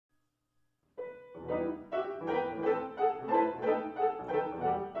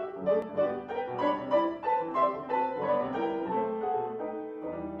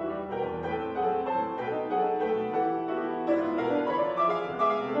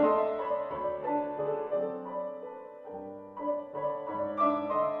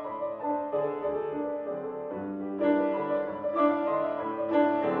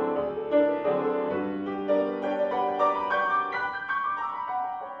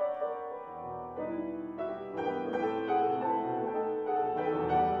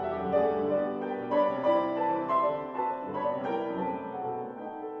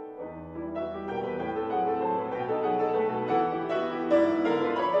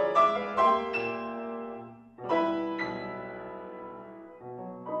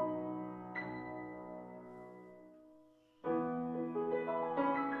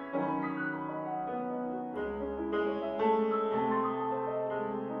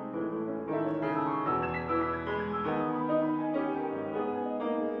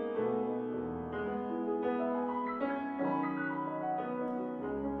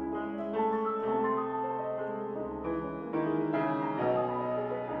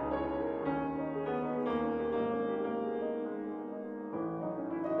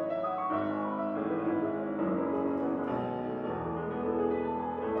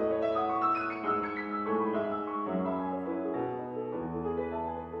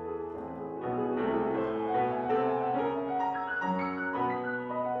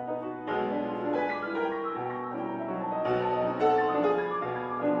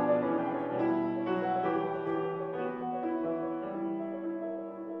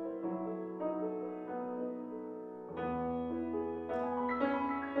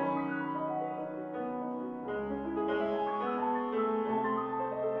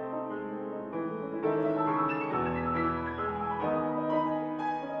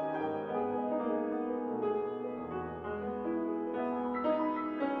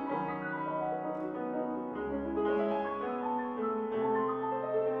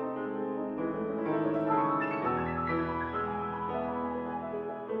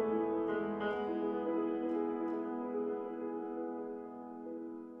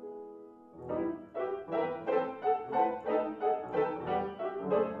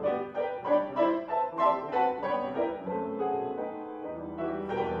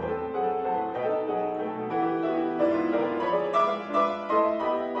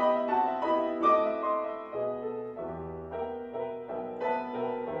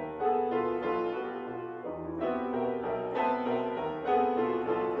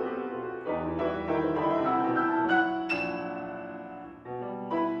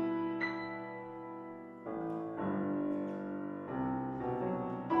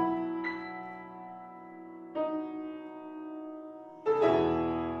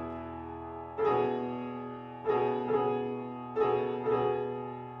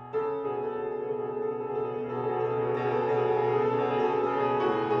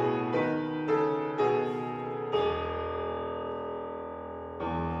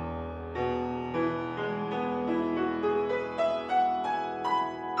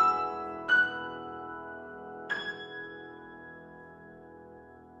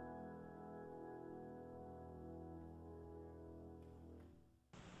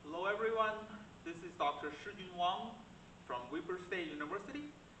everyone, this is Dr. Shijun Wang from Weber State University.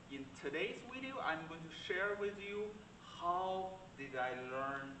 In today's video, I'm going to share with you how did I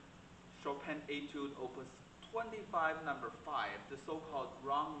learn Chopin Etude Opus 25 number 5, the so-called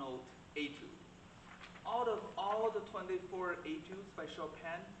wrong note etude. Out of all the 24 etudes by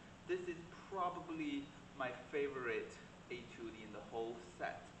Chopin, this is probably my favorite etude in the whole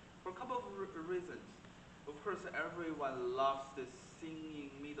set for a couple of reasons. Of course, everyone loves this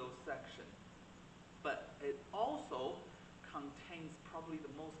singing middle section, but it also contains probably the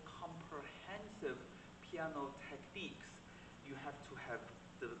most comprehensive piano techniques. You have to have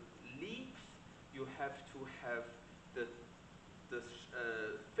the leaps, you have to have the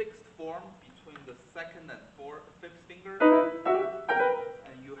fixed form between the second and fifth finger,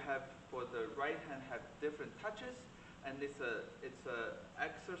 and you have, for the right hand, have different touches, and it's a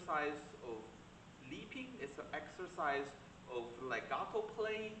exercise of leaping, it's an exercise of legato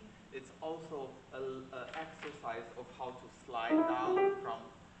playing, it's also an exercise of how to slide down from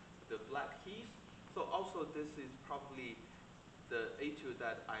the black keys. So also this is probably the etude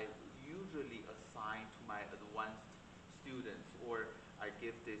that I usually assign to my advanced students, or I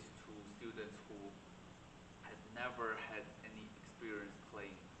give this to students who had never had any experience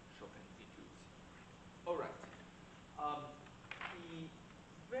playing Chopin etudes. All right. The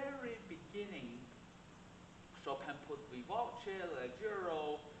very beginning, Chopin put vivace,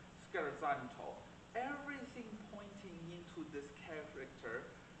 leggero, scherzanto. everything pointing into this character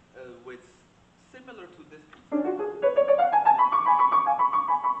with similar to this piece.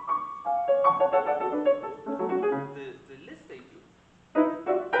 The Liszt etude.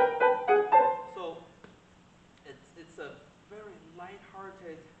 So it's a very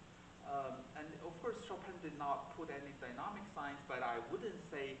light-hearted, and of course Chopin did not put any dynamic signs, but I wouldn't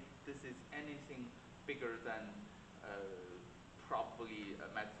say this is anything bigger than probably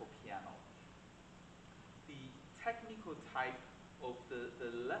a mezzo piano. The technical type of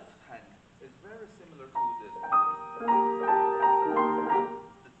the left hand is very similar to this.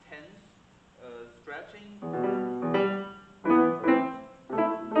 The tense stretching.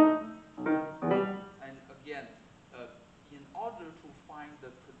 And again, in order to find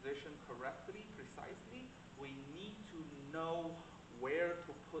the position correctly, precisely, we need to know where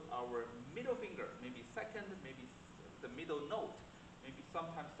to put our middle finger, maybe second, maybe the middle note, maybe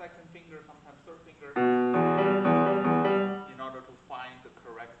sometimes second finger, sometimes third finger, in order to find the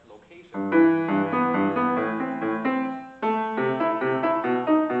correct location.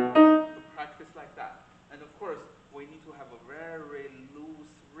 To practice like that. And of course, we need to have a very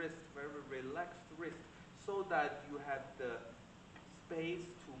loose wrist, very relaxed wrist, so that you have the space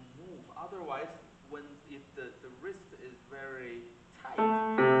to move. Otherwise, if the wrist is very tight,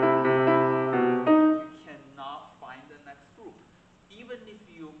 you cannot find the next group. Even if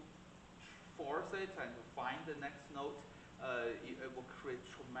you force it and find the next note, it will create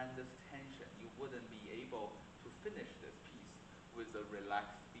tremendous tension. You wouldn't be able to finish this piece with a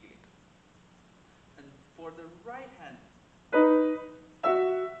relaxed feeling. And for the right hand,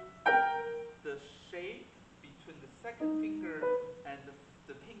 the shape between the second finger and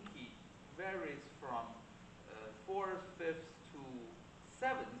the pinky varies from 4/5 to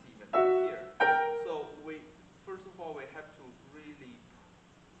 7th even here. So first of all, we have to really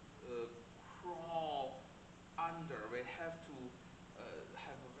crawl under. We have to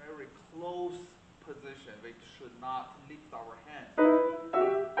have a very close position. We should not lift our hands.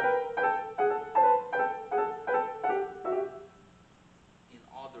 In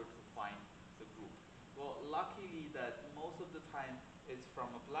order to find the group. Well, luckily that most of the time it's from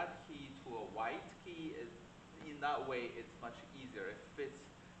a black key to a white key. In that way, it's much easier. It fits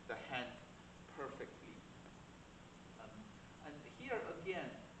the hand perfectly. And here again,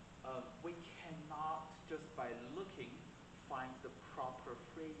 we cannot just by looking find the proper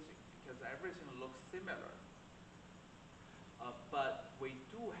phrasing because everything looks similar. But we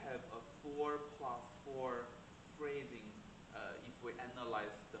do have a 4+4 phrasing if we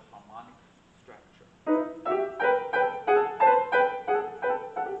analyze the harmonic structure.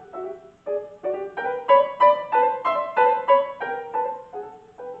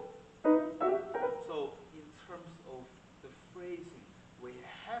 So in terms of the phrasing, we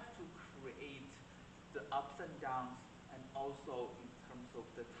have to create the ups and downs, and also in terms of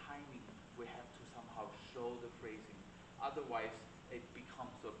the timing, we have to somehow show the phrasing. Otherwise, it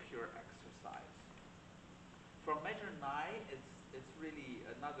becomes a pure exercise. For measure 9, it's really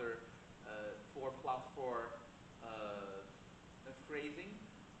another 4+4 phrasing,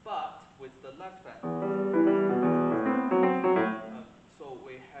 but with the left hand. So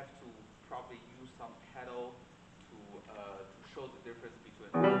we have to probably use some pedal to show the difference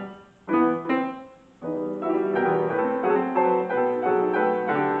between.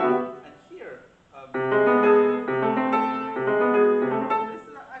 And here, this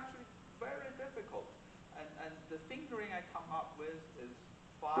is actually very difficult. And the fingering I come up with is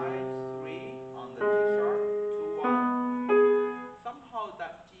 5/3 on the G sharp, 2/1. Somehow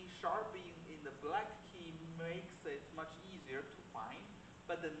that G sharp being in the black key makes it much easier to find.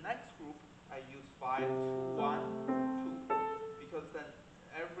 But the next group I use 5/2/1, 2, because then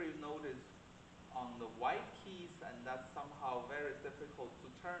every note is on the white keys, and that's somehow very difficult to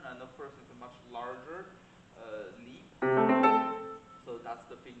turn. And of course, it's a much larger leap. So that's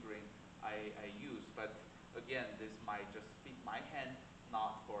the fingering I use. But again, this might just fit my hand,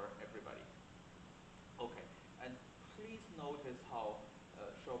 not for everybody. Okay, and please notice how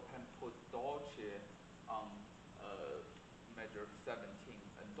Chopin put dolce on measure 17.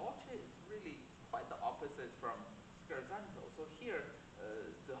 And dolce is really quite the opposite from scherzo. So here,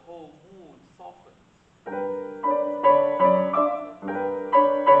 the whole mood softens.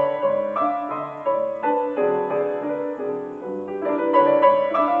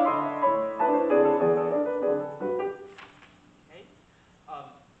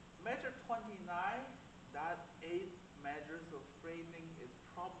 Measure 29, that 8 measures of phrasing is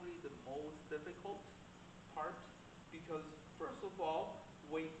probably the most difficult part because, first of all,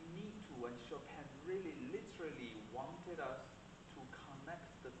 we need to, and Chopin really literally wanted us to connect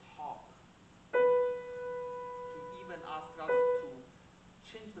the top even ask us to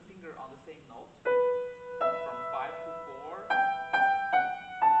change the finger on the same note from 5 to 4.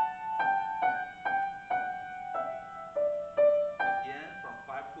 Again, from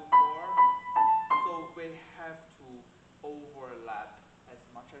 5 to 4. So we have to overlap as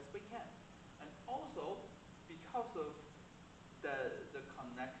much as we can. And also, because of the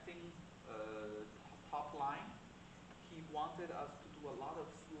connecting top line, he wanted us to do a lot of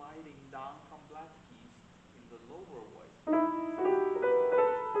sliding down from black keys in the lower voice.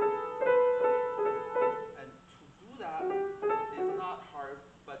 And to do that is not hard,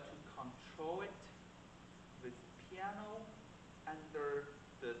 but to control it with piano under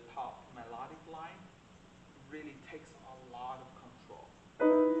the top melodic line really takes a lot of control.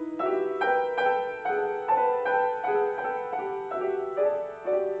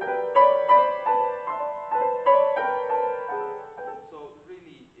 So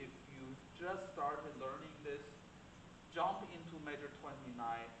really, if you just started learning this, jump into measure 29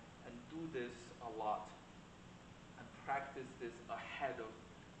 and do this a lot and practice this ahead of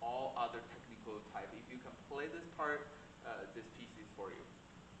all other technical type. If you can play this part, this piece is for you.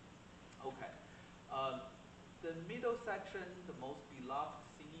 Okay. The middle section, the most beloved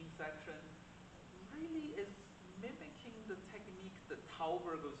singing section, really is mimicking the technique that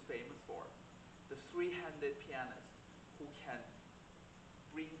Thalberg was famous for, the three-handed pianist who can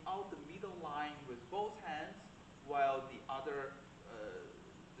bring out the middle line with both hands while the other,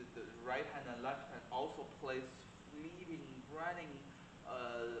 the right hand and left hand also plays fleeting, running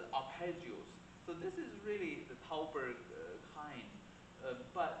arpeggios. So this is really the Thalberg kind.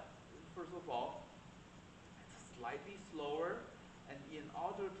 But first of all, it's slightly slower, and in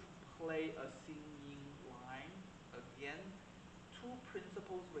order to play a singing line, again, two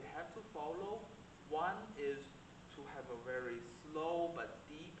principles we have to follow. One is to have a very slow but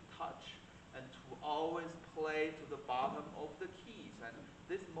deep touch, and to always play to the bottom of the keys. And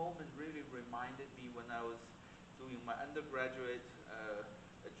this moment really reminded me when I was doing my undergraduate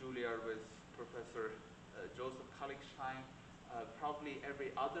at Juilliard with Professor Joseph Kallichstein. Probably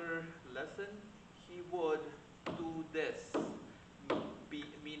every other lesson, he would do this,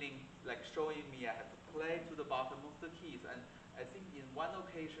 meaning like showing me I had to play to the bottom of the keys. And I think in one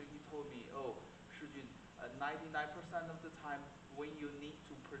occasion he told me, oh, Shijun, 99% of the time when you need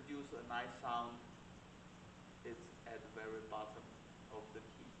to produce a nice sound, it's at the very bottom of the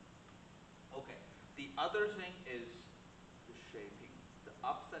key. Okay, the other thing is the shaping, the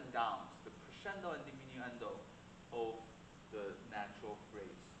ups and downs, the crescendo and diminuendo of the natural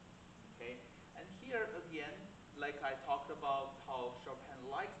phrase. Okay, and here again, like I talked about how Chopin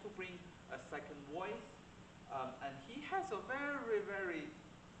likes to bring a second voice, and he has a very, very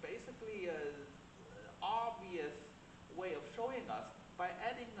basically obvious way of showing us by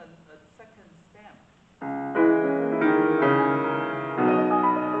adding a second stem.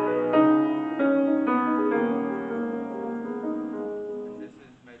 And this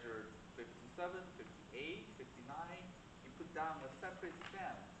is measure 57, 58, 59. You put down a separate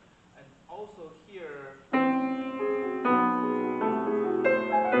stem. And also here, and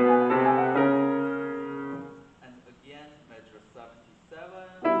again, measure 77.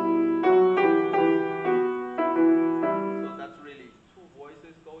 So that's really two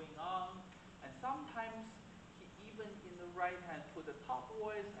voices going on. And sometimes he even in the right hand put the top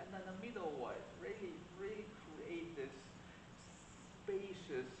voice and then the middle voice. Really, really create this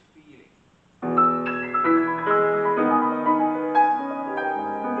spacious feeling.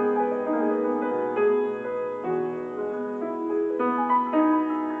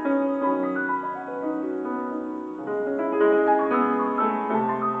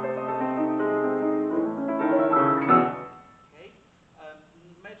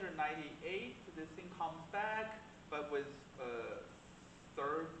 Measure 98, this thing comes back, but with a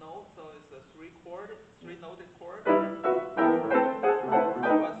third note, so it's a three-noted chord. But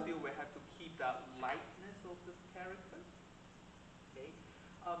still, we have to keep that lightness of the characters. Okay.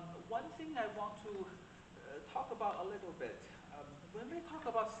 One thing I want to talk about a little bit. When we talk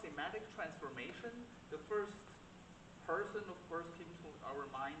about thematic transformation, the first person, of course, came to our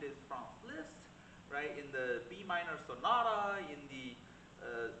mind is Franz Liszt, right? In the B minor sonata, in the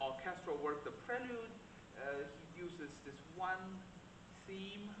orchestral work, the Prelude, he uses this one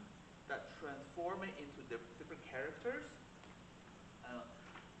theme that transforms it into different characters.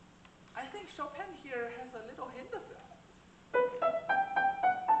 I think Chopin here has a little hint of that.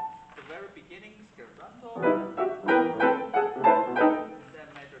 The very beginning, scherzo, and then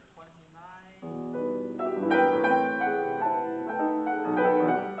measure 29.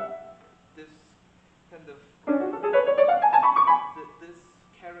 This kind of, this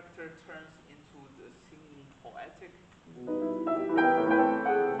character turns into the singing poetic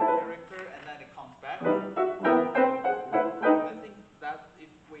character, and then it comes back. I think that if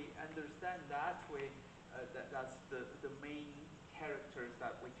we understand that way, that's the main characters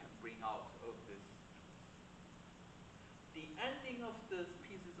that we can bring out of this. The ending of this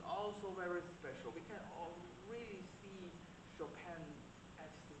piece is also very special. We can all really see Chopin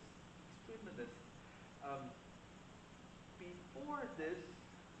as this extremist. Before this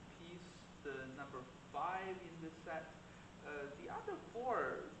piece, the number 5 in this set, the other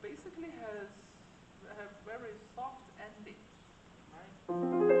 4 basically have very soft endings, right?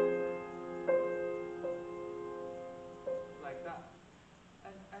 Like that.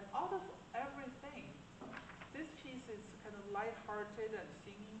 And out of everything, this piece is kind of light-hearted and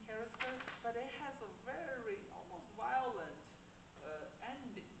singing character, but it has a very almost violent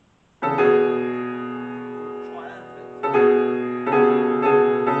ending.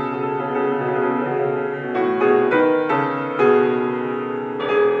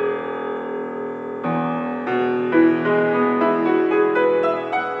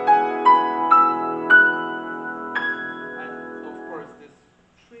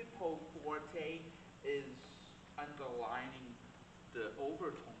 Is underlining the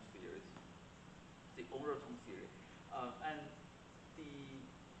overtone series, and the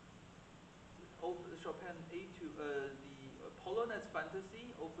Chopin Etude, the Polonaise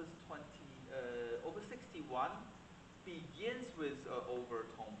Fantasy, Opus 61, begins with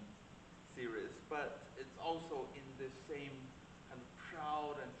overtone series, but it's also in the same kind of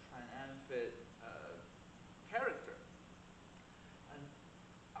proud and triumphant character. And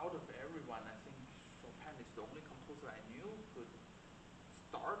out of everyone, I think Chopin is the only composer I knew who could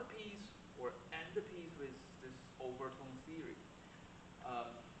start a piece or end a piece with this overtone series.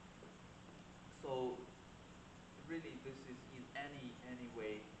 So really, this is in any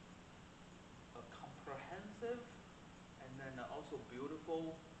way a comprehensive and then also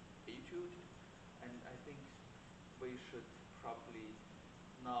beautiful etude, and I think we should probably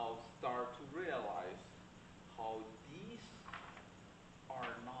now start to realize how these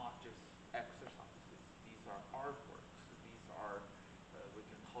are not just exercises. These are artworks. These are, we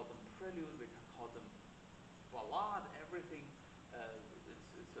can call them prelude, we can call them ballade, everything.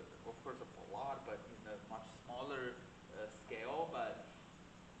 It's of course a ballade, but in a much smaller scale. But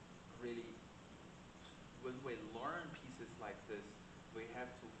really, when we learn pieces like this, we have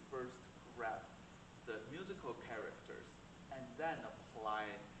to first grab the musical characters and then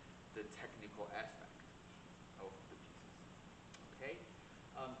apply the technical aspect of the pieces. Okay?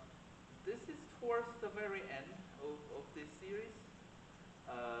 This is towards the very end of this series.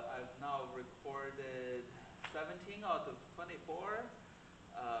 I've now recorded 17 out of 24.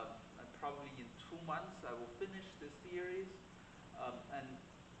 And probably in 2 months I will finish this series. And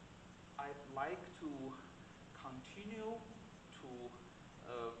I'd like to continue to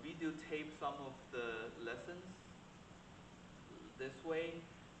videotape some of the lessons this way,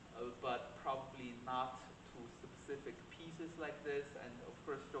 but probably not to specific pieces like this. And of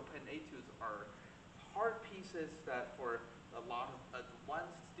course, Chopin Etudes are hard pieces that for a lot of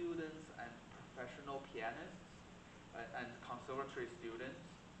advanced students and professional pianists and conservatory students.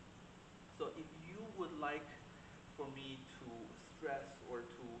 So if you would like for me to stress or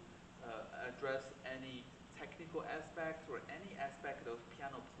to address any technical aspect or any aspect of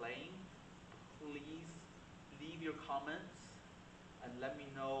piano playing, please leave your comments and let me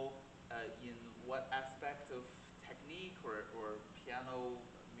know in what aspect of technique or piano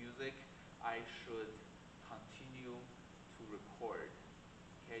music I should continue to record.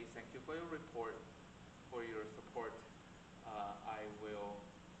 Okay, thank you for your for your support. I will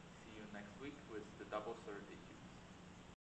see you next week with the double third.